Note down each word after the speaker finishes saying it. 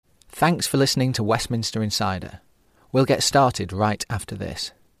Thanks for listening to Westminster Insider. We'll get started right after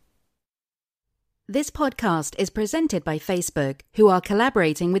this. This podcast is presented by Facebook, who are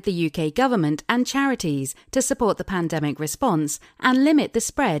collaborating with the UK government and charities to support the pandemic response and limit the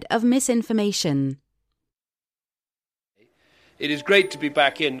spread of misinformation. It is great to be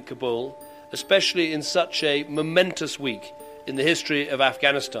back in Kabul, especially in such a momentous week in the history of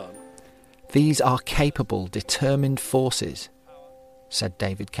Afghanistan. These are capable, determined forces, said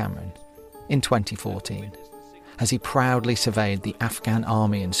David Cameron in 2014, as he proudly surveyed the Afghan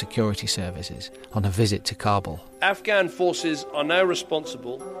army and security services on a visit to Kabul. Afghan forces are now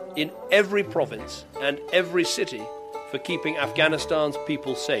responsible in every province and every city for keeping Afghanistan's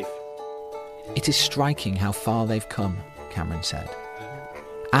people safe. It is striking how far they've come, Cameron said.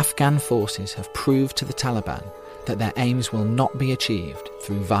 Afghan forces have proved to the Taliban that their aims will not be achieved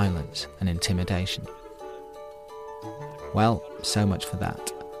through violence and intimidation. Well, so much for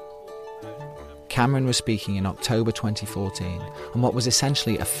that. Cameron was speaking in October 2014 on what was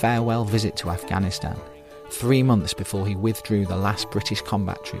essentially a farewell visit to Afghanistan, 3 months before he withdrew the last British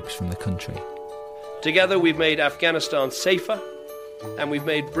combat troops from the country. Together we've made Afghanistan safer, and we've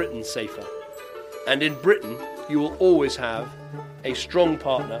made Britain safer. And in Britain, you will always have a strong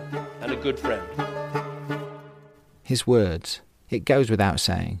partner and a good friend. His words, it goes without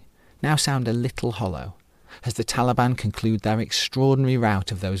saying, now sound a little hollow, as the Taliban conclude their extraordinary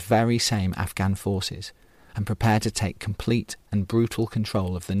rout of those very same Afghan forces and prepare to take complete and brutal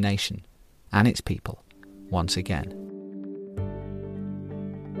control of the nation and its people once again.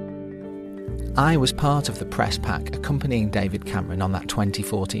 I was part of the press pack accompanying David Cameron on that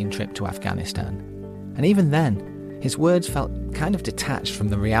 2014 trip to Afghanistan, and even then, his words felt kind of detached from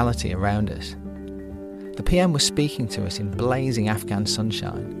the reality around us. The PM was speaking to us in blazing Afghan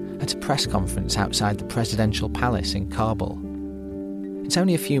sunshine at a press conference outside the presidential palace in Kabul. It's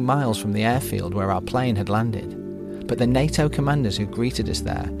only a few miles from the airfield where our plane had landed, but the NATO commanders who greeted us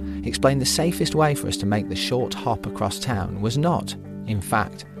there explained the safest way for us to make the short hop across town was not, in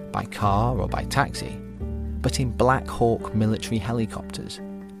fact, by car or by taxi, but in Black Hawk military helicopters.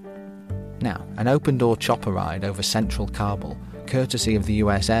 Now, an open-door chopper ride over central Kabul, courtesy of the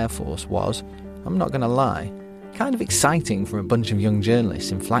US Air Force, was, I'm not going to lie, kind of exciting for a bunch of young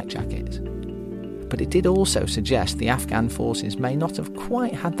journalists in flak jackets. But it did also suggest the Afghan forces may not have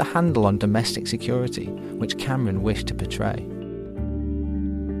quite had the handle on domestic security which Cameron wished to portray.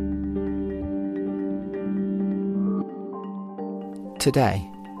 Today,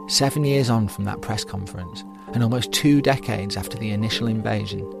 7 years on from that press conference, and almost 2 decades after the initial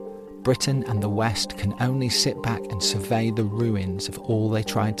invasion, Britain and the West can only sit back and survey the ruins of all they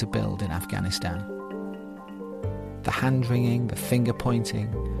tried to build in Afghanistan. The hand-wringing, the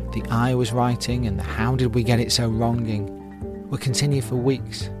finger-pointing, the I was writing and the how did we get it so wronging will continue for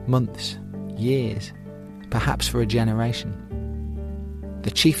weeks, months, years, perhaps for a generation.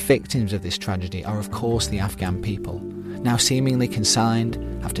 The chief victims of this tragedy are of course the Afghan people, now seemingly consigned,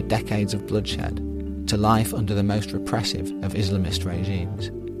 after decades of bloodshed, to life under the most repressive of Islamist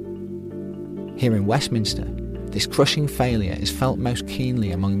regimes. Here in Westminster, this crushing failure is felt most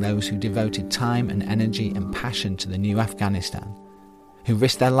keenly among those who devoted time and energy and passion to the new Afghanistan, who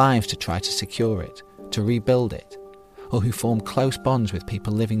risked their lives to try to secure it, to rebuild it, or who formed close bonds with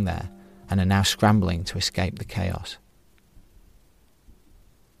people living there and are now scrambling to escape the chaos.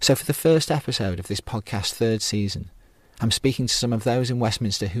 So for the first episode of this podcast's 3rd season, I'm speaking to some of those in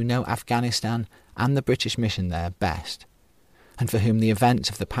Westminster who know Afghanistan and the British mission there best, and for whom the events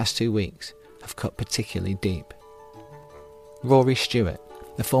of the past 2 weeks have cut particularly deep. Rory Stewart,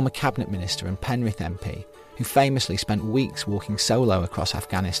 the former Cabinet Minister and Penrith MP, who famously spent weeks walking solo across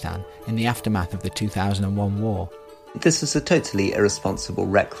Afghanistan in the aftermath of the 2001 war. This was a totally irresponsible,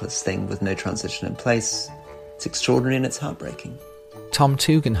 reckless thing with no transition in place. It's extraordinary and it's heartbreaking. Tom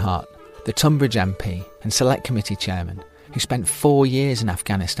Tugendhat, the Tunbridge MP and Select Committee Chairman, who spent 4 years in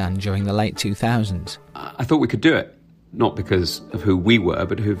Afghanistan during the late 2000s. I thought we could do it, not because of who we were,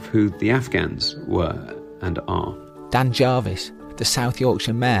 but of who the Afghans were and are. Dan Jarvis, the South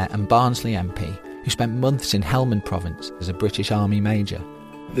Yorkshire Mayor and Barnsley MP, who spent months in Helmand Province as a British Army Major.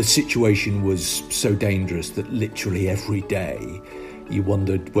 The situation was so dangerous that literally every day you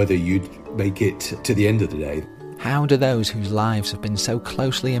wondered whether you'd make it to the end of the day. How do those whose lives have been so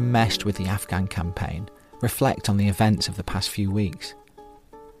closely enmeshed with the Afghan campaign reflect on the events of the past few weeks?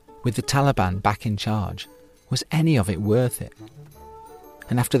 With the Taliban back in charge, was any of it worth it?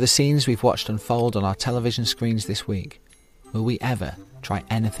 And after the scenes we've watched unfold on our television screens this week, will we ever try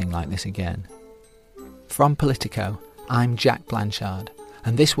anything like this again? From Politico, I'm Jack Blanchard,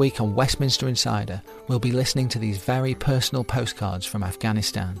 and this week on Westminster Insider, we'll be listening to these very personal postcards from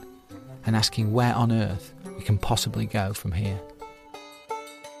Afghanistan, and asking where on earth we can possibly go from here.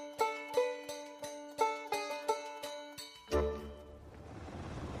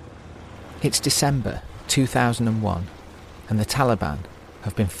 It's December 2001 and the Taliban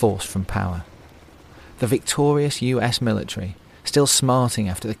have been forced from power. The victorious US military, still smarting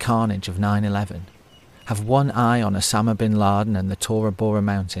after the carnage of 9/11, have one eye on Osama bin Laden and the Tora Bora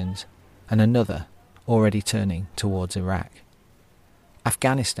Mountains, and another already turning towards Iraq.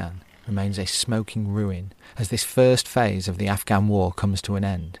 Afghanistan remains a smoking ruin as this first phase of the Afghan war comes to an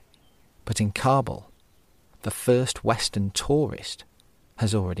end. But in Kabul, the first Western tourist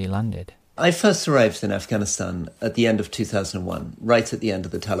has already landed. I first arrived in Afghanistan at the end of 2001, right at the end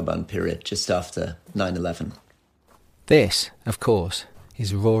of the Taliban period, just after 9/11. This, of course,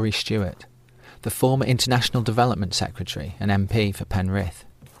 is Rory Stewart, the former International Development Secretary and MP for Penrith.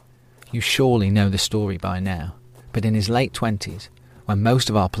 You surely know the story by now, but in his late 20s, when most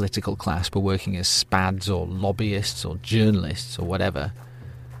of our political class were working as spads or lobbyists or journalists or whatever,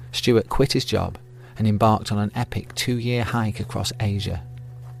 Stewart quit his job and embarked on an epic 2-year hike across Asia.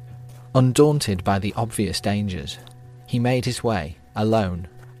 Undaunted by the obvious dangers, he made his way, alone,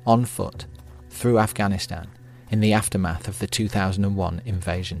 on foot, through Afghanistan in the aftermath of the 2001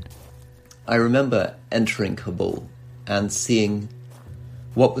 invasion. I remember entering Kabul and seeing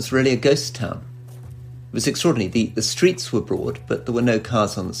what was really a ghost town. It was extraordinary. The streets were broad, but there were no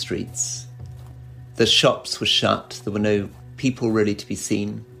cars on the streets. The shops were shut. There were no people really to be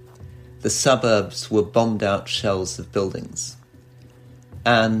seen. The suburbs were bombed out shells of buildings.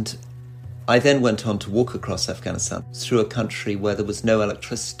 And I then went on to walk across Afghanistan through a country where there was no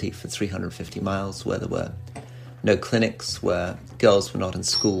electricity for 350 miles, where there were no clinics, where girls were not in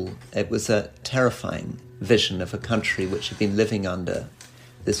school. It was a terrifying vision of a country which had been living under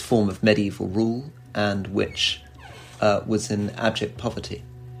this form of medieval rule and which was in abject poverty.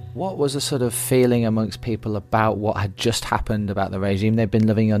 What was the sort of feeling amongst people about what had just happened, about the regime they'd been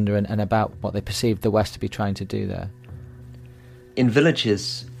living under, and about what they perceived the West to be trying to do there? In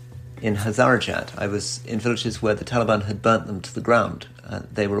villages in Hazarajat, I was in villages where the Taliban had burnt them to the ground.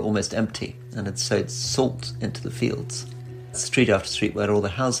 They were almost empty and had sowed salt into the fields. Street after street where all the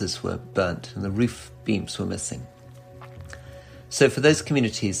houses were burnt and the roof beams were missing. So for those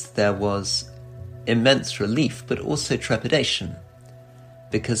communities there was immense relief, but also trepidation,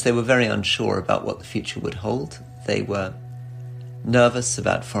 because they were very unsure about what the future would hold. They were nervous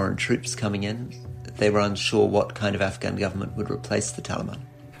about foreign troops coming in. They were unsure what kind of Afghan government would replace the Taliban.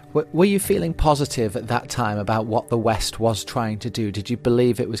 Were you feeling positive at that time about what the West was trying to do? Did you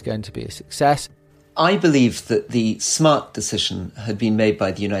believe it was going to be a success? I believe that the smart decision had been made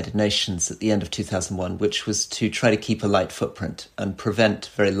by the United Nations at the end of 2001, which was to try to keep a light footprint and prevent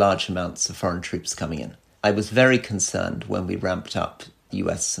very large amounts of foreign troops coming in. I was very concerned when we ramped up the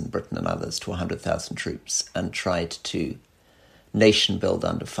US and Britain and others to 100,000 troops and tried to nation build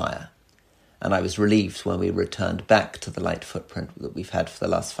under fire. And I was relieved when we returned back to the light footprint that we've had for the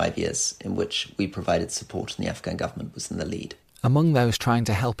last 5 years, in which we provided support and the Afghan government was in the lead. Among those trying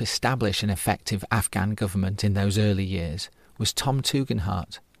to help establish an effective Afghan government in those early years was Tom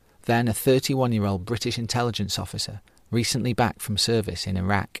Tugendhat, then a 31-year-old British intelligence officer, recently back from service in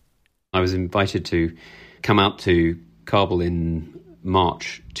Iraq. I was invited to come out to Kabul in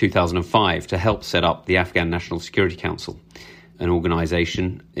March 2005 to help set up the Afghan National Security Council, an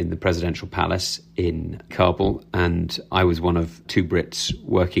organisation in the presidential palace in Kabul, and I was one of 2 Brits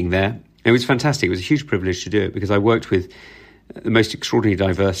working there. It was fantastic. It was a huge privilege to do it because I worked with the most extraordinarily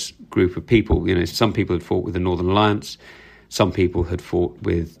diverse group of people. You know, some people had fought with the Northern Alliance, some people had fought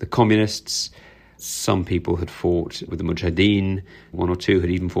with the communists, some people had fought with the Mujahideen, 1 or 2 had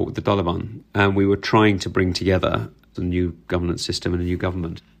even fought with the Taliban. And we were trying to bring together a new governance system and a new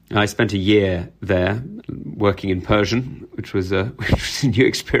government. I spent a year there working in Persian, which was a new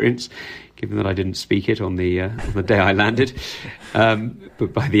experience, given that I didn't speak it on the day I landed.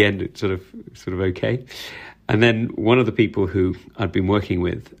 But by the end, it's sort of okay. And then one of the people who I'd been working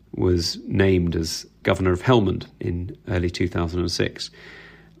with was named as governor of Helmand in early 2006.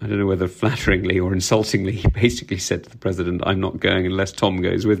 I don't know whether flatteringly or insultingly, he basically said to the president, "I'm not going unless Tom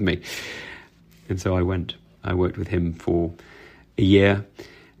goes with me." And so I went. I worked with him for a year.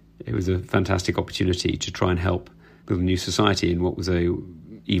 It was a fantastic opportunity to try and help build a new society in what was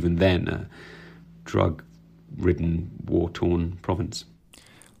even then a drug-ridden, war-torn province.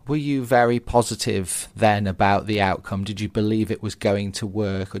 Were you very positive then about the outcome? Did you believe it was going to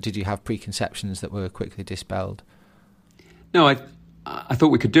work, or did you have preconceptions that were quickly dispelled? No, I thought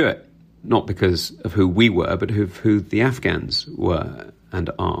we could do it, not because of who we were, but of who the Afghans were and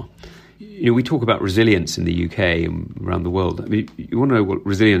are. we talk about resilience in the UK and around the world. I mean, you want to know what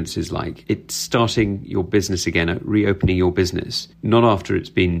resilience is like. It's starting your business again, reopening your business, not after it's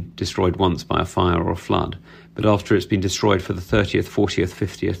been destroyed once by a fire or a flood, but after it's been destroyed for the 30th, 40th,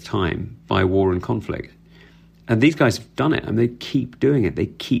 50th time by war and conflict. And these guys have done it, and they keep doing it. They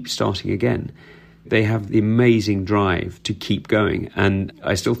keep starting again. They have the amazing drive to keep going. And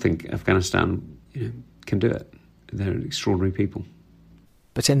I still think Afghanistan can do it. They're extraordinary people.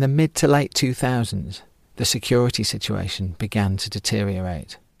 But in the mid to late 2000s, the security situation began to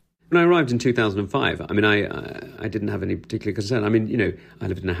deteriorate. When I arrived in 2005, I mean, I didn't have any particular concern. I mean, I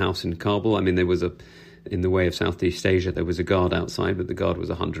lived in a house in Kabul. I mean, there was in the way of Southeast Asia, there was a guard outside, but the guard was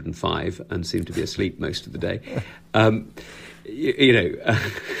 105 and seemed to be asleep most of the day. I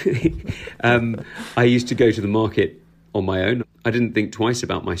used to go to the market on my own. I didn't think twice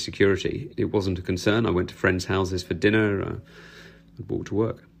about my security. It wasn't a concern. I went to friends' houses for dinner. I'd walk to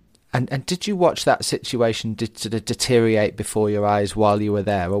work. And did you watch that situation sort of deteriorate before your eyes while you were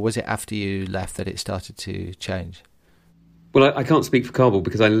there, or was it after you left that it started to change? Well, I can't speak for Kabul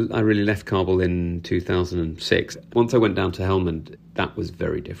because I really left Kabul in 2006. Once I went down to Helmand, that was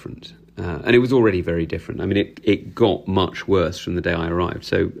very different. And it was already very different. I mean, it got much worse from the day I arrived.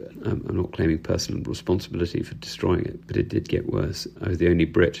 So I'm not claiming personal responsibility for destroying it, but it did get worse. I was the only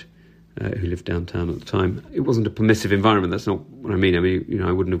Brit who lived downtown at the time. It wasn't a permissive environment. That's not what I mean. I mean,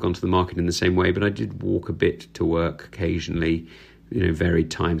 I wouldn't have gone to the market in the same way, but I did walk a bit to work occasionally,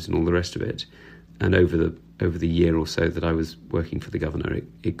 varied times and all the rest of it. And over the year or so that I was working for the governor,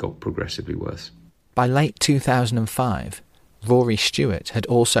 it got progressively worse. By late 2005, Rory Stewart had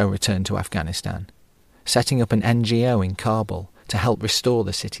also returned to Afghanistan, setting up an NGO in Kabul to help restore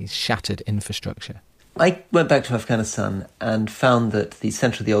the city's shattered infrastructure. I went back to Afghanistan and found that the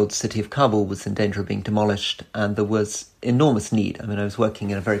centre of the old city of Kabul was in danger of being demolished, and there was enormous need. I mean, I was working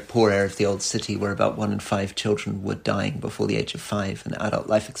in a very poor area of the old city where about 1 in 5 children were dying before the age of 5, and adult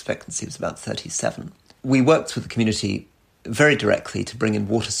life expectancy was about 37. We worked with the community very directly to bring in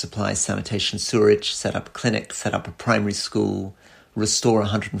water supply, sanitation, sewerage, set up a clinic, set up a primary school, restore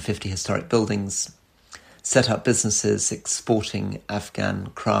 150 historic buildings, set up businesses exporting Afghan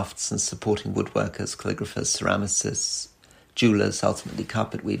crafts and supporting woodworkers, calligraphers, ceramicists, jewellers, ultimately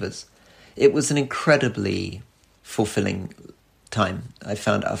carpet weavers. It was an incredibly fulfilling time. I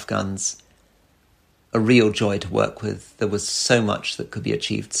found Afghans a real joy to work with. There was so much that could be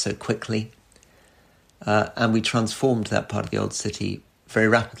achieved so quickly. And we transformed that part of the old city very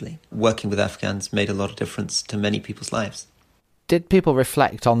rapidly. Working with Afghans made a lot of difference to many people's lives. Did people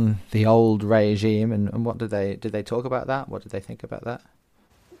reflect on the old regime and what did they talk about that? What did they think about that?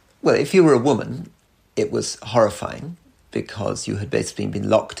 Well, if you were a woman, it was horrifying because you had basically been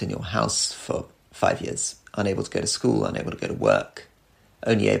locked in your house for 5 years, unable to go to school, unable to go to work,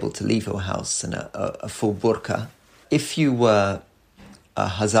 only able to leave your house in a full burqa. If you were a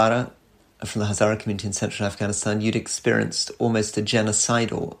Hazara, from the Hazara community in central Afghanistan, you'd experienced almost a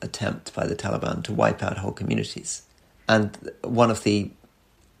genocidal attempt by the Taliban to wipe out whole communities. And one of the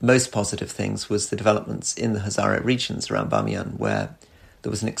most positive things was the developments in the Hazara regions around Bamiyan, where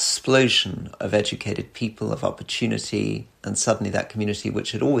there was an explosion of educated people, of opportunity, and suddenly that community,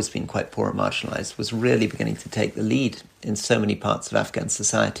 which had always been quite poor and marginalised, was really beginning to take the lead in so many parts of Afghan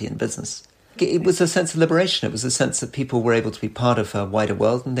society and business. It was a sense of liberation. It was a sense that people were able to be part of a wider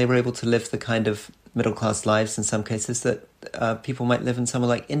world, and they were able to live the kind of middle-class lives, in some cases, that people might live in somewhere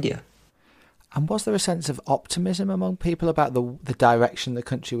like India. And was there a sense of optimism among people about the direction the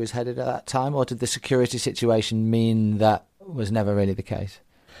country was headed at that time, or did the security situation mean that was never really the case?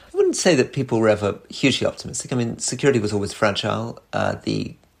 I wouldn't say that people were ever hugely optimistic. I mean, security was always fragile.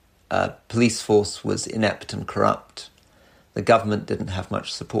 The police force was inept and corrupt. The government didn't have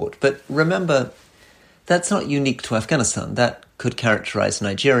much support. But remember, that's not unique to Afghanistan. That could characterize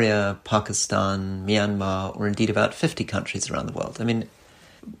Nigeria, Pakistan, Myanmar, or indeed about 50 countries around the world. I mean,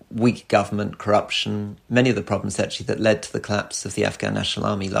 weak government, corruption, many of the problems actually that led to the collapse of the Afghan National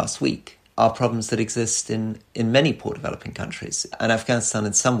Army last week are problems that exist in many poor developing countries. And Afghanistan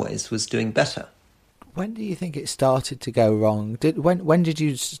in some ways was doing better. When do you think it started to go wrong? When did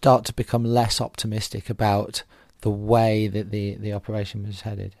you start to become less optimistic about the way that the operation was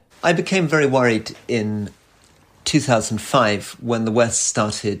headed? I became very worried in 2005 when the West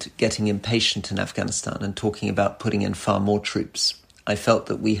started getting impatient in Afghanistan and talking about putting in far more troops. I felt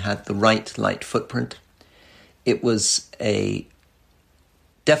that we had the right light footprint. It was a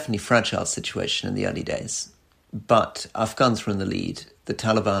definitely fragile situation in the early days, but Afghans were in the lead. The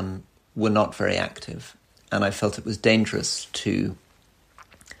Taliban were not very active, and I felt it was dangerous to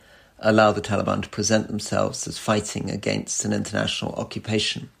allow the Taliban to present themselves as fighting against an international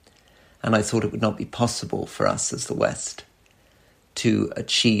occupation. And I thought it would not be possible for us as the West to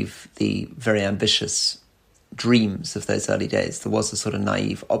achieve the very ambitious dreams of those early days. There was a sort of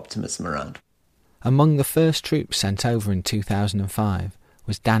naive optimism around. Among the first troops sent over in 2005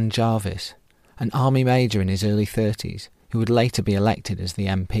 was Dan Jarvis, an army major in his early 30s who would later be elected as the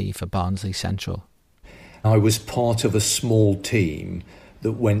MP for Barnsley Central. I was part of a small team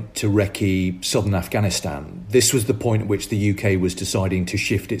that went to recce southern Afghanistan. This was the point at which the UK was deciding to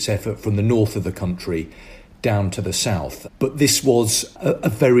shift its effort from the north of the country down to the south. But this was a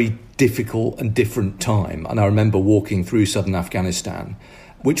very difficult and different time. And I remember walking through southern Afghanistan,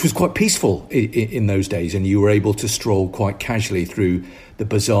 which was quite peaceful in those days, and you were able to stroll quite casually through the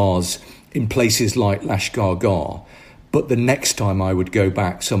bazaars in places like Lashkar Gah. But the next time I would go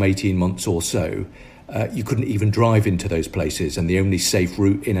back, some 18 months or so, you couldn't even drive into those places, and the only safe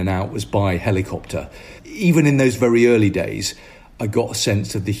route in and out was by helicopter. Even in those very early days, I got a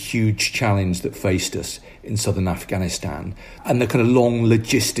sense of the huge challenge that faced us in southern Afghanistan and the kind of long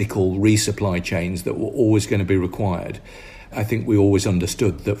logistical resupply chains that were always going to be required. I think we always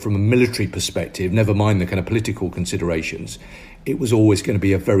understood that from a military perspective, never mind the kind of political considerations, it was always going to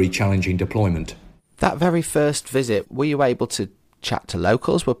be a very challenging deployment. That very first visit, were you able to chat to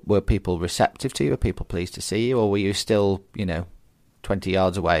locals? Were people receptive to you? Were people pleased to see you? Or were you still, 20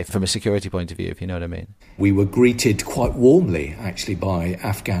 yards away from a security point of view, if you know what I mean? We were greeted quite warmly, actually, by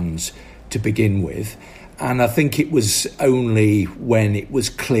Afghans to begin with. And I think it was only when it was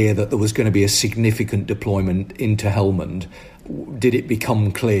clear that there was going to be a significant deployment into Helmand did it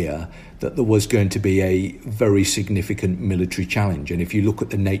become clear that there was going to be a very significant military challenge. And if you look at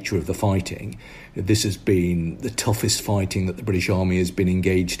the nature of the fighting, this has been the toughest fighting that the British Army has been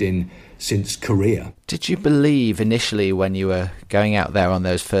engaged in since Korea. Did you believe initially when you were going out there on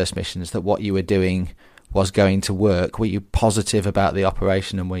those first missions that what you were doing was going to work? Were you positive about the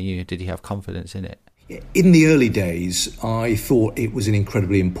operation, and did you have confidence in it? In the early days, I thought it was an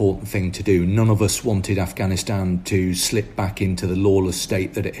incredibly important thing to do. None of us wanted Afghanistan to slip back into the lawless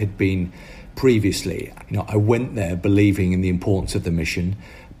state that it had been previously. I went there believing in the importance of the mission,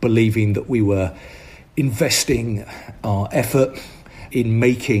 believing that we were investing our effort in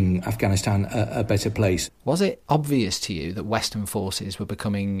making Afghanistan a better place. Was it obvious to you that Western forces were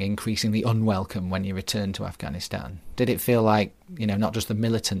becoming increasingly unwelcome when you returned to Afghanistan? Did it feel like, not just the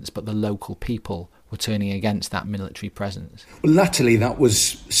militants, but the local people were turning against that military presence? Well, latterly, that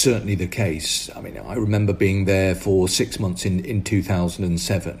was certainly the case. I remember being there for 6 months in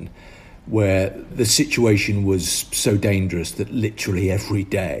 2007, where the situation was so dangerous that literally every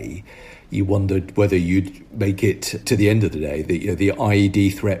day you wondered whether you'd make it to the end of the day. The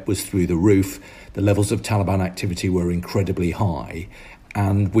IED threat was through the roof, the levels of Taliban activity were incredibly high,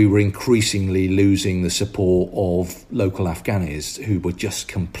 and we were increasingly losing the support of local Afghanis who were just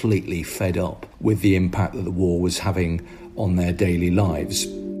completely fed up with the impact that the war was having on their daily lives.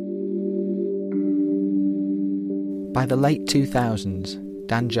 By the late 2000s,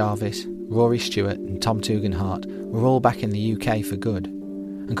 Dan Jarvis, Rory Stewart and Tom Tugendhat were all back in the UK for good,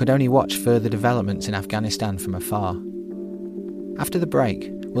 and could only watch further developments in Afghanistan from afar. After the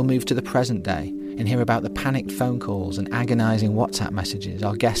break, we'll move to the present day and hear about the panicked phone calls and agonising WhatsApp messages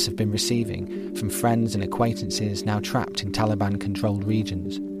our guests have been receiving from friends and acquaintances now trapped in Taliban-controlled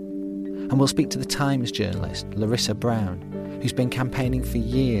regions. And we'll speak to the Times journalist Larissa Brown, who's been campaigning for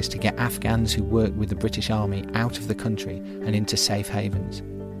years to get Afghans who work with the British Army out of the country and into safe havens,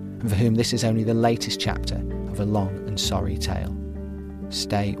 and for whom this is only the latest chapter of a long and sorry tale.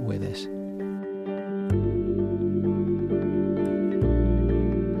 Stay with us.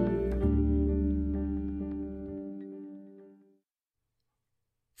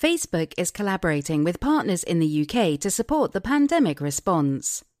 Facebook is collaborating with partners in the UK to support the pandemic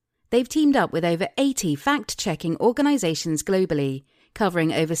response. They've teamed up with over 80 fact-checking organisations globally,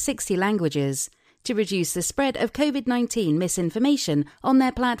 covering over 60 languages, to reduce the spread of COVID-19 misinformation on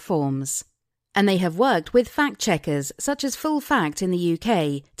their platforms. And they have worked with fact-checkers such as Full Fact in the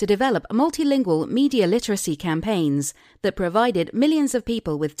UK to develop multilingual media literacy campaigns that provided millions of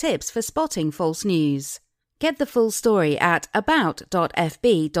people with tips for spotting false news. Get the full story at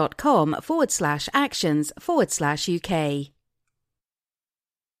about.fb.com/actions/UK.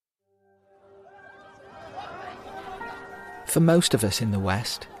 For most of us in the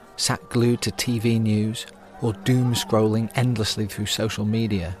West, sat glued to TV news or doom-scrolling endlessly through social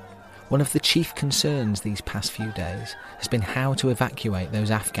media, one of the chief concerns these past few days has been how to evacuate those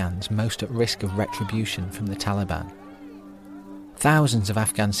Afghans most at risk of retribution from the Taliban. Thousands of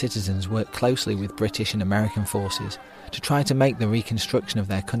Afghan citizens work closely with British and American forces to try to make the reconstruction of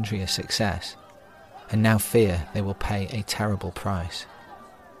their country a success, and now fear they will pay a terrible price.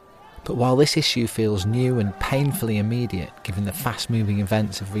 But while this issue feels new and painfully immediate given the fast-moving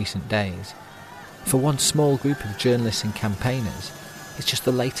events of recent days, for one small group of journalists and campaigners, it's just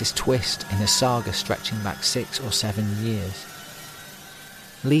the latest twist in a saga stretching back 6 or 7 years.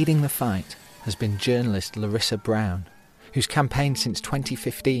 Leading the fight has been journalist Larissa Brown, who's campaigned since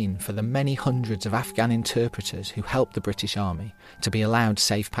 2015 for the many hundreds of Afghan interpreters who helped the British Army to be allowed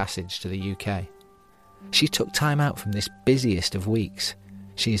safe passage to the UK. She took time out from this busiest of weeks,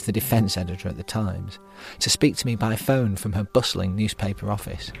 she is the defence editor at the Times, to speak to me by phone from her bustling newspaper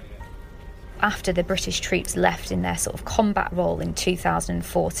office. After the British troops left in their sort of combat role in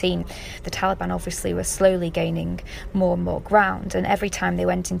 2014, the Taliban obviously were slowly gaining more and more ground, and every time they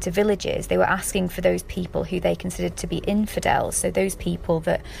went into villages they were asking for those people who they considered to be infidels, so those people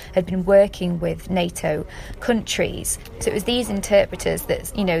that had been working with NATO countries. So it was these interpreters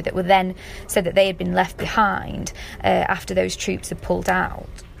that, you know, that were then said that they had been left behind after those troops had pulled out.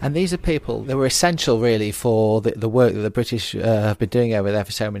 And these are people that were essential, really, for the work that the British have been doing over there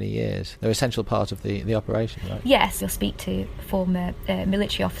for so many years. They're an essential part of the operation, right? Yes, you'll speak to former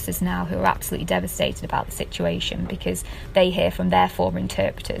military officers now who are absolutely devastated about the situation because they hear from their former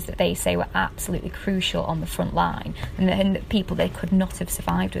interpreters that they say were absolutely crucial on the front line and people they could not have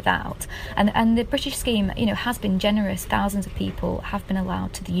survived without. And the British scheme, you know, has been generous. Thousands of people have been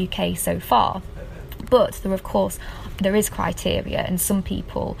allowed to the UK so far. But there is criteria, and some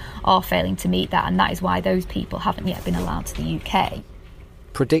people are failing to meet that, and that is why those people haven't yet been allowed to the UK.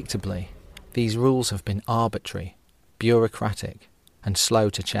 Predictably, these rules have been arbitrary, bureaucratic, and slow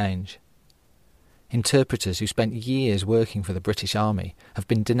to change. Interpreters who spent years working for the British Army have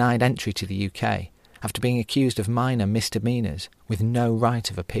been denied entry to the UK after being accused of minor misdemeanours with no right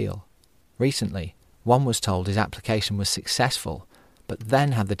of appeal. Recently, one was told his application was successful, but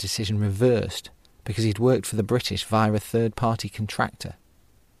then had the decision reversed because he'd worked for the British via a third-party contractor.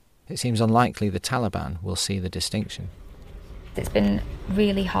 It seems unlikely the Taliban will see the distinction. It's been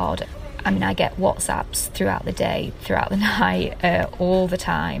really hard. I mean, I get WhatsApps throughout the day, throughout the night, all the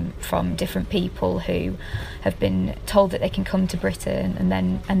time from different people who have been told that they can come to Britain and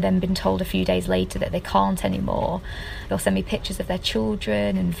then been told a few days later that they can't anymore. They'll send me pictures of their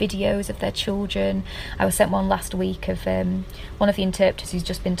children and videos of their children. I was sent one last week of one of the interpreters who's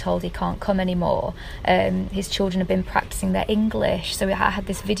just been told he can't come anymore. His children have been practicing their English, so I had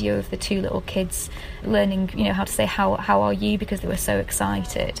this video of the two little kids learning, you know, how to say how are you, because they were so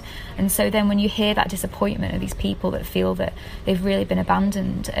excited. And so then when you hear that disappointment of these people that feel that they've really been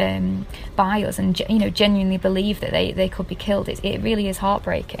abandoned by us and, you know, genuinely believe that they could be killed, it really is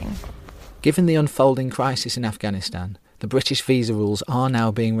heartbreaking. Given the unfolding crisis in Afghanistan, the British visa rules are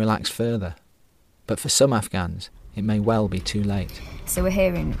now being relaxed further. But for some Afghans, it may well be too late. So we're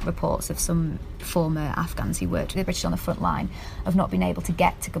hearing reports of some former Afghans who worked with the British on the front line of not being able to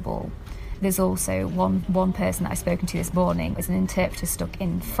get to Kabul. There's also one person that I've spoken to this morning is an interpreter stuck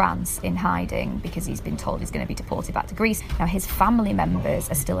in France in hiding because he's been told he's going to be deported back to Greece. Now his family members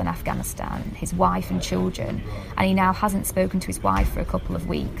are still in Afghanistan, his wife and children, and he now hasn't spoken to his wife for a couple of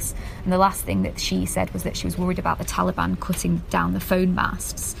weeks. And the last thing that she said was that she was worried about the Taliban cutting down the phone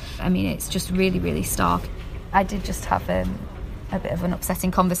masts. I mean, it's just really, really stark. I did just have a bit of an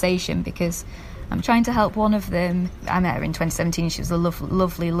upsetting conversation because I'm trying to help one of them. I met her in 2017. She was a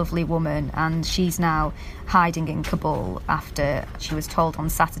lovely, lovely woman, and she's now hiding in Kabul after she was told on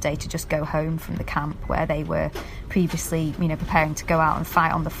Saturday to just go home from the camp where they were previously, you know, preparing to go out and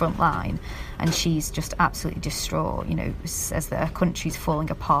fight on the front line. And she's just absolutely distraught, you know, says that her country's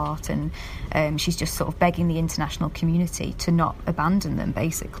falling apart, and she's just sort of begging the international community to not abandon them,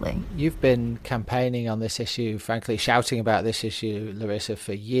 basically. You've been campaigning on this issue, frankly, shouting about this issue, Larissa,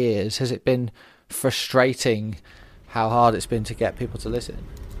 for years. Has it been frustrating how hard it's been to get people to listen?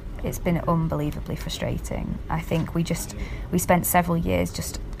 It's been unbelievably frustrating. I think we spent several years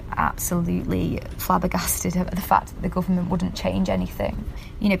just absolutely flabbergasted at the fact that the government wouldn't change anything.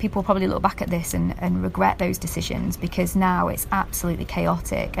 You know, people probably look back at this and regret those decisions because now it's absolutely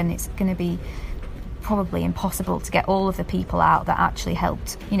chaotic and it's going to be probably impossible to get all of the people out that actually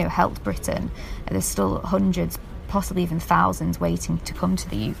helped Britain. There's still hundreds, possibly even thousands waiting to come to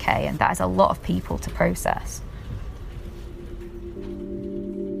the UK, and that is a lot of people to process.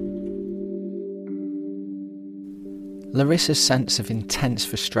 Larissa's sense of intense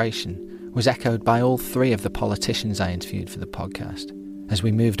frustration was echoed by all three of the politicians I interviewed for the podcast as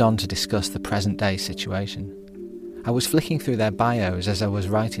we moved on to discuss the present-day situation. I was flicking through their bios as I was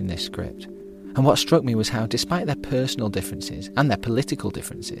writing this script, and what struck me was how, despite their personal differences and their political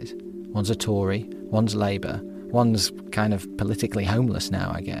differences, one's a Tory, one's Labour, one's kind of politically homeless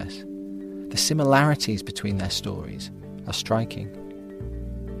now, I guess, the similarities between their stories are striking.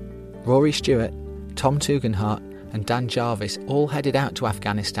 Rory Stewart, Tom Tugendhat and Dan Jarvis all headed out to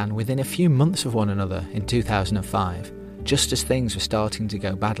Afghanistan within a few months of one another in 2005, just as things were starting to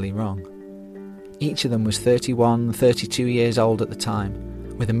go badly wrong. Each of them was 31, 32 years old at the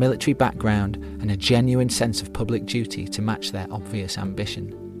time, with a military background and a genuine sense of public duty to match their obvious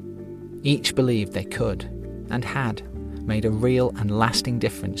ambition. Each believed they could, and had, made a real and lasting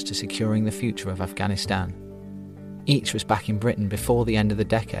difference to securing the future of Afghanistan. Each was back in Britain before the end of the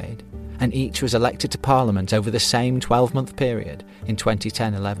decade, and each was elected to Parliament over the same 12-month period in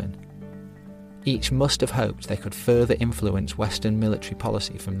 2010-11. Each must have hoped they could further influence Western military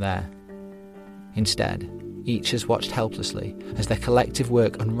policy from there. Instead, each has watched helplessly as their collective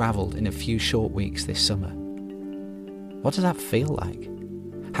work unravelled in a few short weeks this summer. What does that feel like?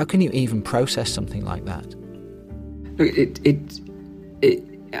 How can you even process something like that? Look,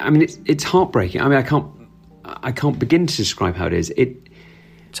 it's heartbreaking. I mean, I can't begin to describe how it is.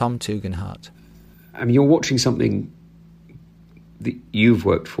 Tom Tugendhat. I mean, you're watching something that you've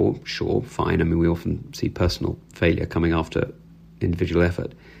worked for, sure, fine. I mean, we often see personal failure coming after individual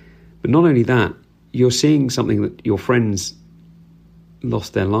effort. But not only that, you're seeing something that your friends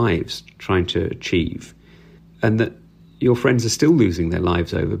lost their lives trying to achieve, and that your friends are still losing their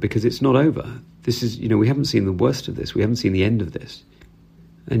lives over because it's not over. This is, we haven't seen the worst of this. We haven't seen the end of this.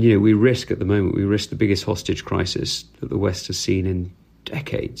 And, we risk at the moment, the biggest hostage crisis that the West has seen in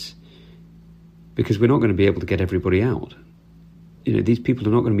decades, because we're not going to be able to get everybody out. These people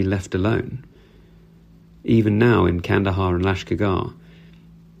are not going to be left alone. Even now in Kandahar and Lashkar,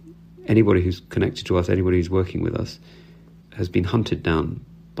 anybody who's connected to us, anybody who's working with us, has been hunted down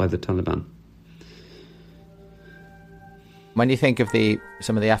by the Taliban. When you think of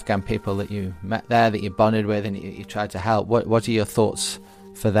some of the Afghan people that you met there, that you bonded with and you tried to help, what are your thoughts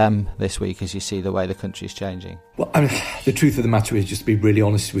for them this week as you see the way the country's changing? Well, the truth of the matter is, just to be really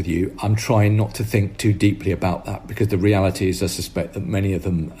honest with you, I'm trying not to think too deeply about that, because the reality is I suspect that many of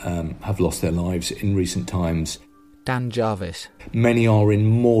them have lost their lives in recent times. Dan Jarvis. Many are in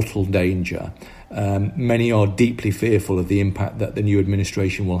mortal danger. Many are deeply fearful of the impact that the new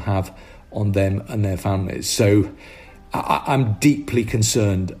administration will have on them and their families. So I'm deeply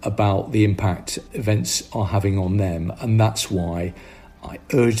concerned about the impact events are having on them, and that's why I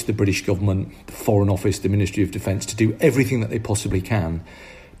urge the British government, the Foreign Office, the Ministry of Defence to do everything that they possibly can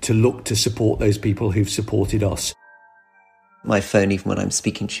to look to support those people who've supported us. My phone, even when I'm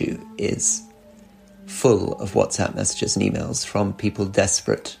speaking to you, is full of WhatsApp messages and emails from people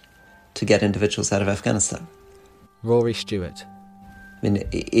desperate to get individuals out of Afghanistan. Rory Stewart. I mean,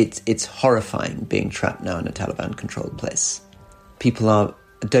 it's horrifying being trapped now in a Taliban-controlled place. People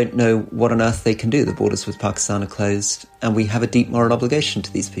don't know what on earth they can do. The borders with Pakistan are closed, and we have a deep moral obligation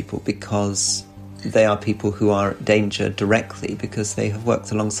to these people because they are people who are in danger directly because they have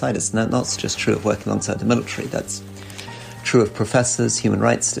worked alongside us. And that's just true of working alongside the military. That's true of professors, human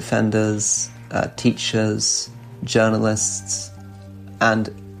rights defenders, teachers, journalists, and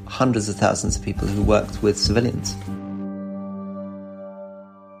hundreds of thousands of people who worked with civilians.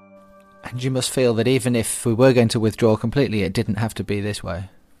 And you must feel that even if we were going to withdraw completely, it didn't have to be this way.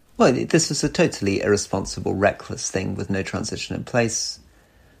 Well, this was a totally irresponsible, reckless thing with no transition in place.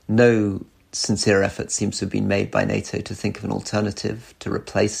 No sincere effort seems to have been made by NATO to think of an alternative to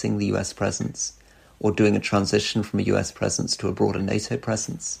replacing the US presence or doing a transition from a US presence to a broader NATO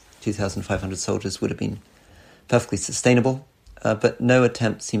presence. 2,500 soldiers would have been perfectly sustainable, but no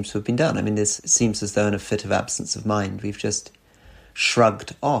attempt seems to have been done. I mean, this seems as though in a fit of absence of mind, we've just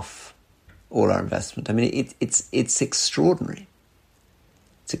shrugged off all our investment. I mean, it's extraordinary.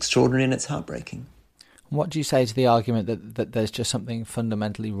 It's extraordinary and it's heartbreaking. What do you say to the argument that there's just something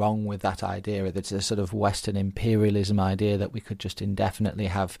fundamentally wrong with that idea, that it's a sort of Western imperialism idea that we could just indefinitely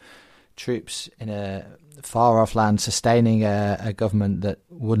have troops in a far-off land sustaining a government that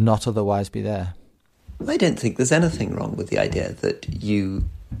would not otherwise be there? I don't think there's anything wrong with the idea that you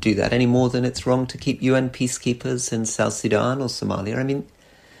do that any more than it's wrong to keep UN peacekeepers in South Sudan or Somalia. I mean,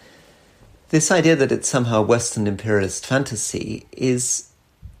 this idea that it's somehow a Western imperialist fantasy is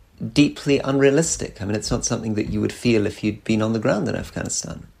deeply unrealistic. I mean, it's not something that you would feel if you'd been on the ground in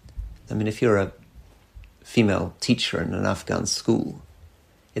Afghanistan. I mean, if you're a female teacher in an Afghan school,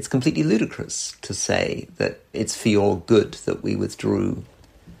 it's completely ludicrous to say that it's for your good that we withdrew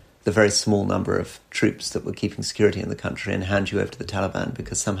the very small number of troops that were keeping security in the country and hand you over to the Taliban,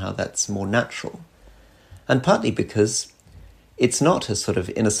 because somehow that's more natural. And partly because it's not a sort of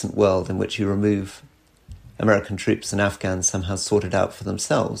innocent world in which you remove American troops and Afghans somehow sort it out for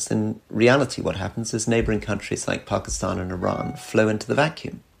themselves. In reality, what happens is neighbouring countries like Pakistan and Iran flow into the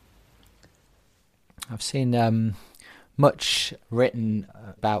vacuum. I've seen much written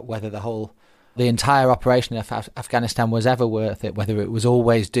about whether the entire operation of Afghanistan was ever worth it, whether it was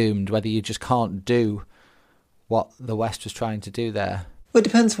always doomed, whether you just can't do what the West was trying to do there. Well, it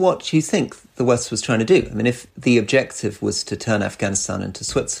depends what you think the West was trying to do. I mean, if the objective was to turn Afghanistan into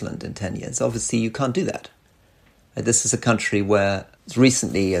Switzerland in 10 years, obviously you can't do that. This is a country where, as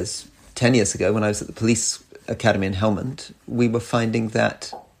recently as 10 years ago, when I was at the police academy in Helmand, we were finding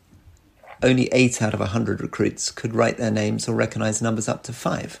that only 8 out of 100 recruits could write their names or recognise numbers up to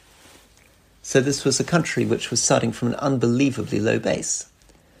 5. So this was a country which was starting from an unbelievably low base.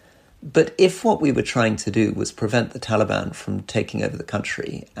 But if what we were trying to do was prevent the Taliban from taking over the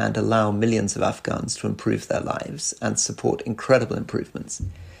country and allow millions of Afghans to improve their lives and support incredible improvements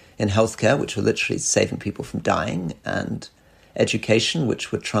in healthcare, which were literally saving people from dying, and education,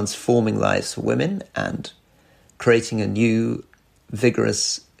 which were transforming lives for women and creating a new,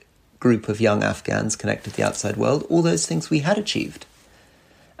 vigorous group of young Afghans connected to the outside world, all those things we had achieved.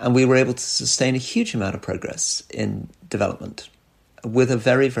 And we were able to sustain a huge amount of progress in development with a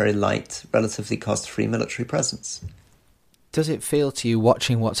very, very light, relatively cost-free military presence. Does it feel to you,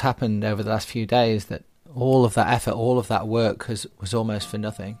 watching what's happened over the last few days, that all of that effort, all of that work was almost for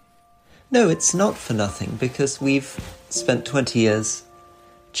nothing? No, it's not for nothing, because we've spent 20 years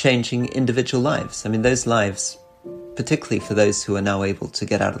changing individual lives. I mean, those lives, particularly for those who are now able to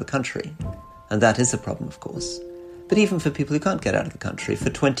get out of the country, and that is a problem, of course. But even for people who can't get out of the country, for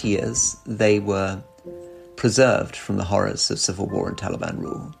 20 years they were preserved from the horrors of civil war and Taliban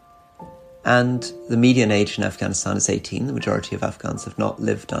rule. And the median age in Afghanistan is 18. The majority of Afghans have not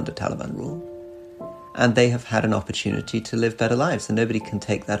lived under Taliban rule. And they have had an opportunity to live better lives, and nobody can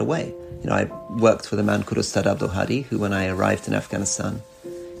take that away. You know, I worked with a man called Ustad Abdul Hadi, who, when I arrived in Afghanistan,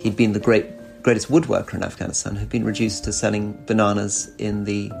 he'd been the greatest woodworker in Afghanistan, who'd been reduced to selling bananas in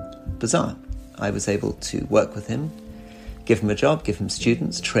the bazaar. I was able to work with him, give him a job, give him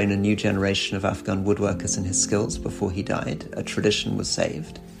students, train a new generation of Afghan woodworkers in his skills before he died. A tradition was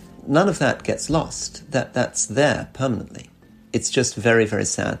saved. None of that gets lost. That's there permanently. It's just very, very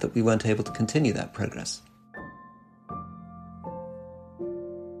sad that we weren't able to continue that progress.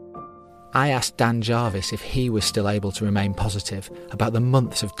 I asked Dan Jarvis if he was still able to remain positive about the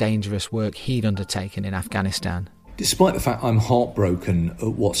months of dangerous work he'd undertaken in Afghanistan. Despite the fact I'm heartbroken at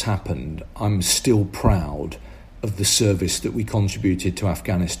what's happened, I'm still proud of the service that we contributed to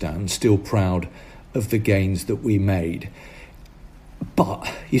Afghanistan, still proud of the gains that we made. But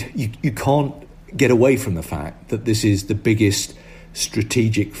you can't get away from the fact that this is the biggest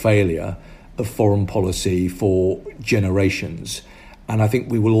strategic failure of foreign policy for generations. And I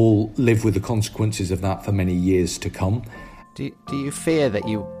think we will all live with the consequences of that for many years to come. Do you fear that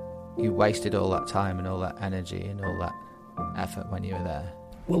you wasted all that time and all that energy and all that effort when you were there?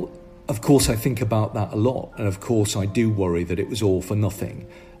 Well, of course I think about that a lot, and of course I do worry that it was all for nothing,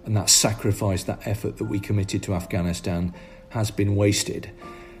 and that sacrifice, that effort that we committed to Afghanistan has been wasted.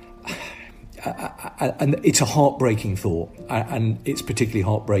 And it's a heartbreaking thought, and it's particularly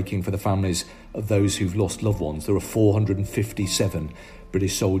heartbreaking for the families of those who've lost loved ones. There are 457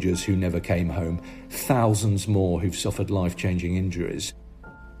 British soldiers who never came home, thousands more who've suffered life-changing injuries.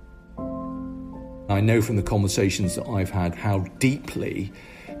 I know from the conversations that I've had how deeply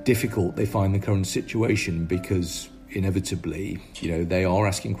difficult they find the current situation, because inevitably, they are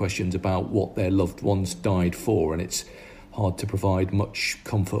asking questions about what their loved ones died for, and it's hard to provide much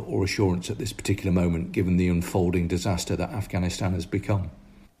comfort or assurance at this particular moment, given the unfolding disaster that Afghanistan has become.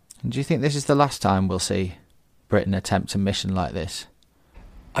 And do you think this is the last time we'll see Britain attempt a mission like this?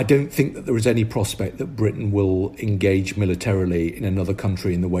 I don't think that there is any prospect that Britain will engage militarily in another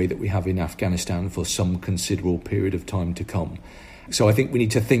country in the way that we have in Afghanistan for some considerable period of time to come. So I think we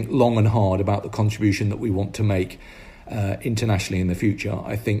need to think long and hard about the contribution that we want to make internationally in the future.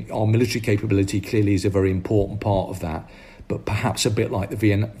 I think our military capability clearly is a very important part of that, but perhaps a bit like the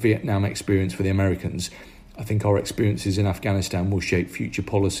Vietnam experience for the Americans, I think our experiences in Afghanistan will shape future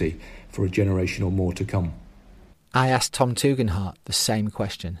policy for a generation or more to come. I asked Tom Tugendhat the same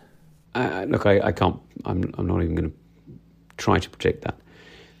question. Look, I can't. I'm not even going to try to predict that.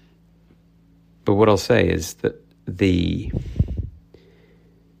 But what I'll say is that the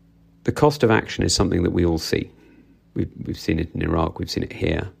cost of action is something that we all see. We've seen it in Iraq. We've seen it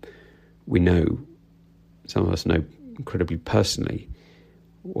here. We know, some of us know incredibly personally,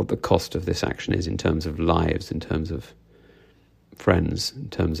 what the cost of this action is in terms of lives, in terms of friends, in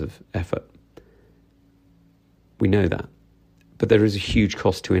terms of effort. We know that. But there is a huge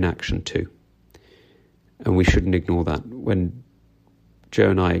cost to inaction too. And we shouldn't ignore that. When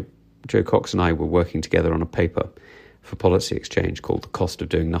Joe Cox and I were working together on a paper for Policy Exchange called The Cost of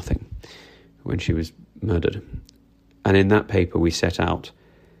Doing Nothing, when she was murdered, And in that paper, we set out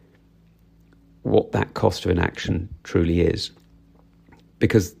what that cost of inaction truly is.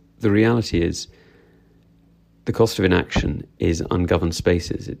 Because the reality is, the cost of inaction is ungoverned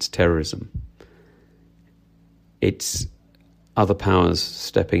spaces, it's terrorism. It's other powers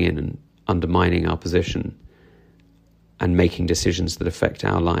stepping in and undermining our position and making decisions that affect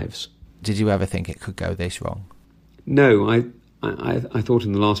our lives. Did you ever think it could go this wrong? No, I thought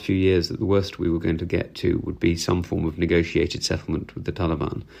in the last few years that the worst we were going to get to would be some form of negotiated settlement with the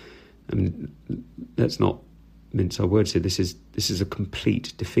Taliban. I mean, let's not mince our words here. This is a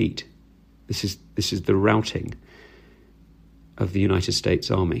complete defeat. This is the routing of the United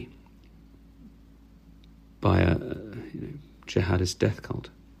States Army by a jihadist death cult.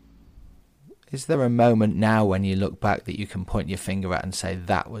 Is there a moment now when you look back that you can point your finger at and say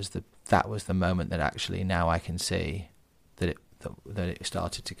that was the moment that actually now I can see that it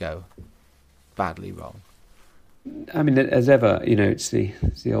started to go badly wrong? I mean, as ever, it's the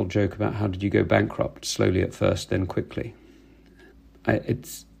old joke about how did you go bankrupt, slowly at first, then quickly.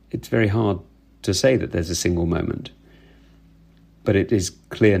 It's very hard to say that there's a single moment, but it is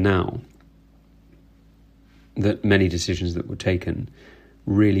clear now that many decisions that were taken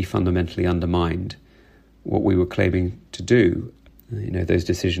really fundamentally undermined what we were claiming to do. Those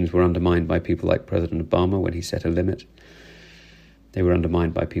decisions were undermined by people like President Obama when he set a limit. They were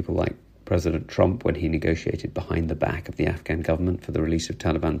undermined by people like President Trump when he negotiated behind the back of the Afghan government for the release of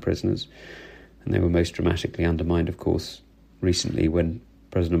Taliban prisoners. And they were most dramatically undermined, of course, recently when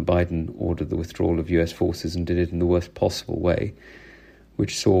President Biden ordered the withdrawal of US forces and did it in the worst possible way,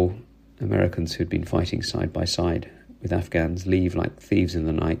 which saw Americans who'd been fighting side by side with Afghans leave like thieves in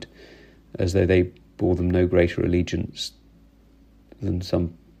the night, as though they bore them no greater allegiance than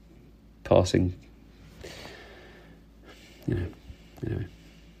some passing, anyway.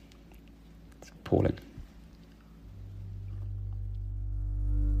 It's appalling.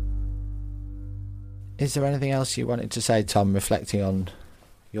 Is there anything else you wanted to say, Tom, reflecting on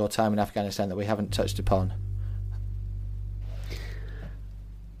your time in Afghanistan that we haven't touched upon?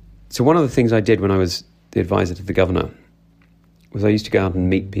 So one of the things I did when I was the advisor to the governor was I used to go out and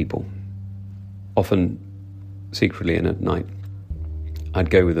meet people, often secretly and at night. I'd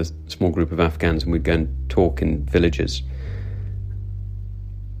go with a small group of Afghans and we'd go and talk in villages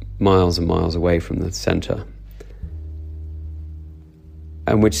miles and miles away from the centre.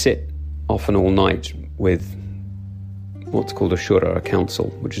 And we'd sit often all night with what's called a shura, a council,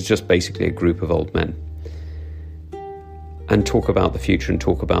 which is just basically a group of old men, and talk about the future and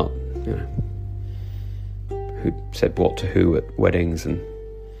talk about who said what to who at weddings and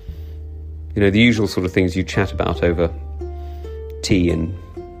the usual sort of things you chat about over tea and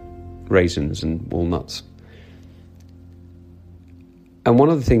raisins and walnuts. And one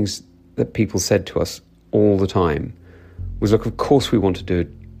of the things that people said to us all the time was, look, of course we want to do a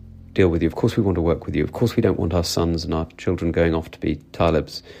deal with you, of course we want to work with you, of course we don't want our sons and our children going off to be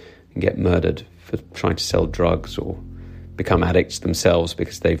Talibs and get murdered for trying to sell drugs or become addicts themselves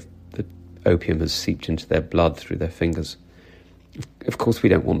because the opium has seeped into their blood through their fingers. Of course we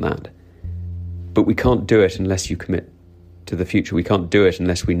don't want that. But we can't do it unless you commit to the future. We can't do it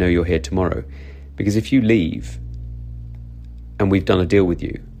unless we know you're here tomorrow. Because if you leave and we've done a deal with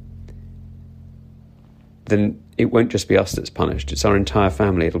you, then it won't just be us that's punished. It's our entire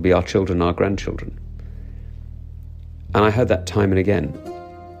family. It'll be our children, our grandchildren. And I heard that time and again.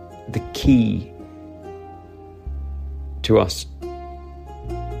 The key to us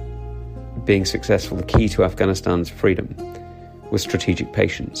being successful, the key to Afghanistan's freedom, was strategic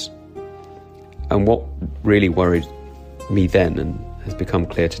patience. And what really worried me then, and has become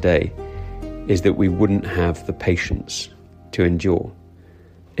clear today, is that we wouldn't have the patience to endure.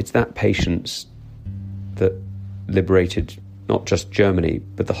 It's that patience that liberated not just Germany,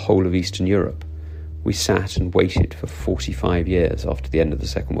 but the whole of Eastern Europe. We sat and waited for 45 years after the end of the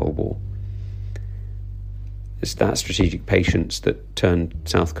Second World War. It's that strategic patience that turned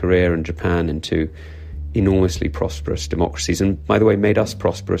South Korea and Japan into enormously prosperous democracies, and, by the way, made us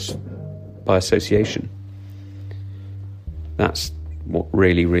prosperous by association. That's what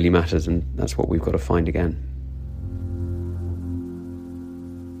really, really matters, and that's what we've got to find again.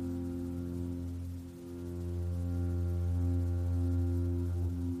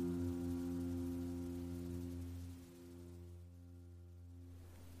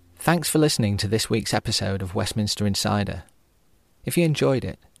 Thanks for listening to this week's episode of Westminster Insider. If you enjoyed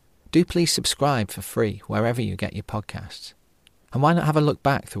it, do please subscribe for free wherever you get your podcasts. And why not have a look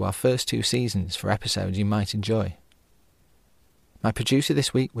back through our first 2 seasons for episodes you might enjoy? My producer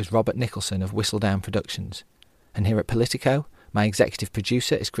this week was Robert Nicholson of Whistledown Productions, and here at Politico, my executive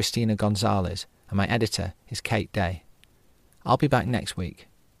producer is Christina Gonzalez, and my editor is Kate Day. I'll be back next week.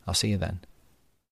 I'll see you then.